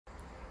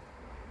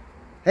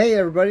Hey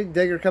everybody,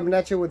 Digger coming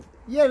at you with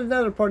yet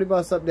another party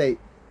bus update.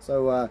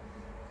 So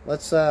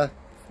let's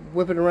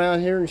whip it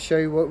around here and show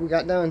you what we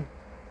got done.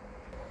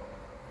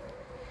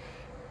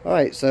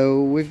 Alright,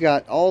 so we've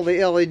got all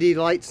the LED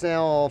lights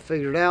now all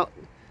figured out.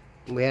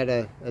 We had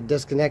a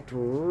disconnect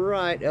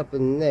right up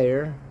in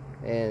there,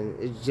 and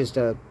it's just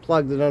a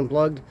plug that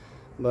unplugged,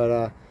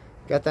 but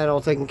got that all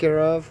taken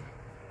care of.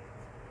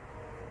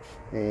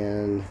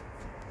 And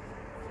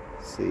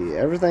let's see,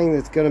 everything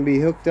that's going to be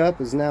hooked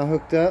up is now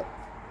hooked up.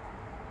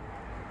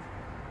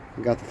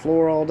 Got the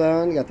floor all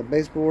done, got the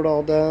baseboard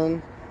all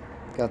done,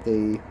 got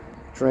the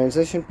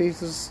transition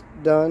pieces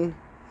done.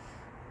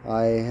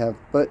 I have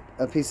put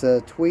a piece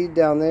of tweed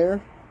down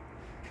there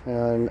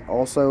and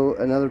also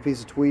another piece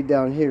of tweed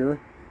down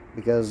here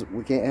because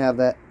we can't have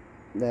that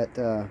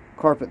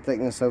carpet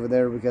thickness over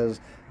there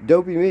because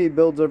Dopey Me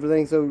builds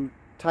everything so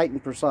tight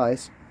and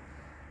precise.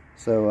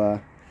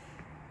 So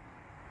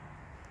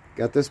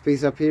got this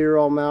piece up here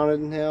all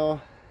mounted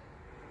now,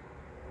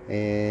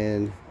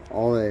 and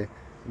all the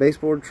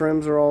baseboard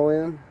trims are all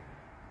in.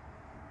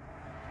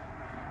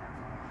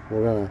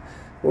 We're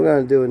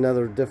gonna do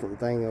another different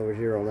thing over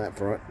here on that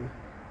front.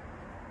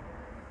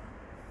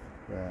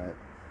 But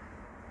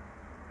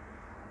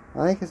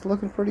I think it's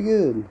looking pretty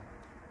good.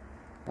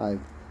 I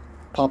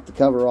popped the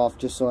cover off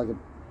just so I could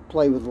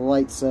play with the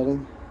light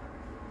setting.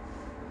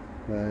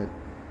 But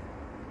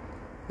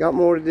got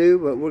more to do,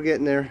 but we're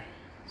getting there.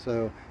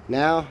 So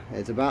now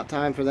it's about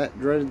time for that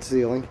dreaded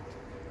ceiling.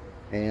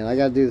 And I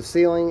got to do the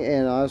ceiling,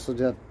 and I also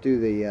have to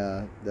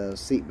do the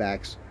seat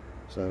backs.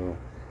 So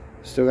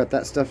still got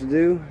that stuff to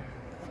do,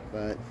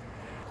 but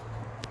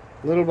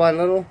little by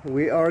little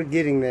we are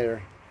getting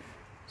there.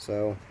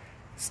 So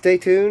stay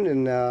tuned,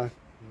 and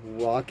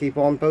I'll keep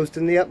on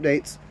posting the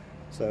updates.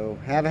 So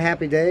have a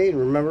happy day, and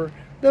remember,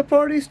 the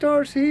party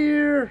starts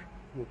here.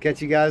 We'll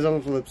catch you guys on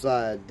the flip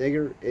side.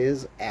 Digger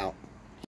is out.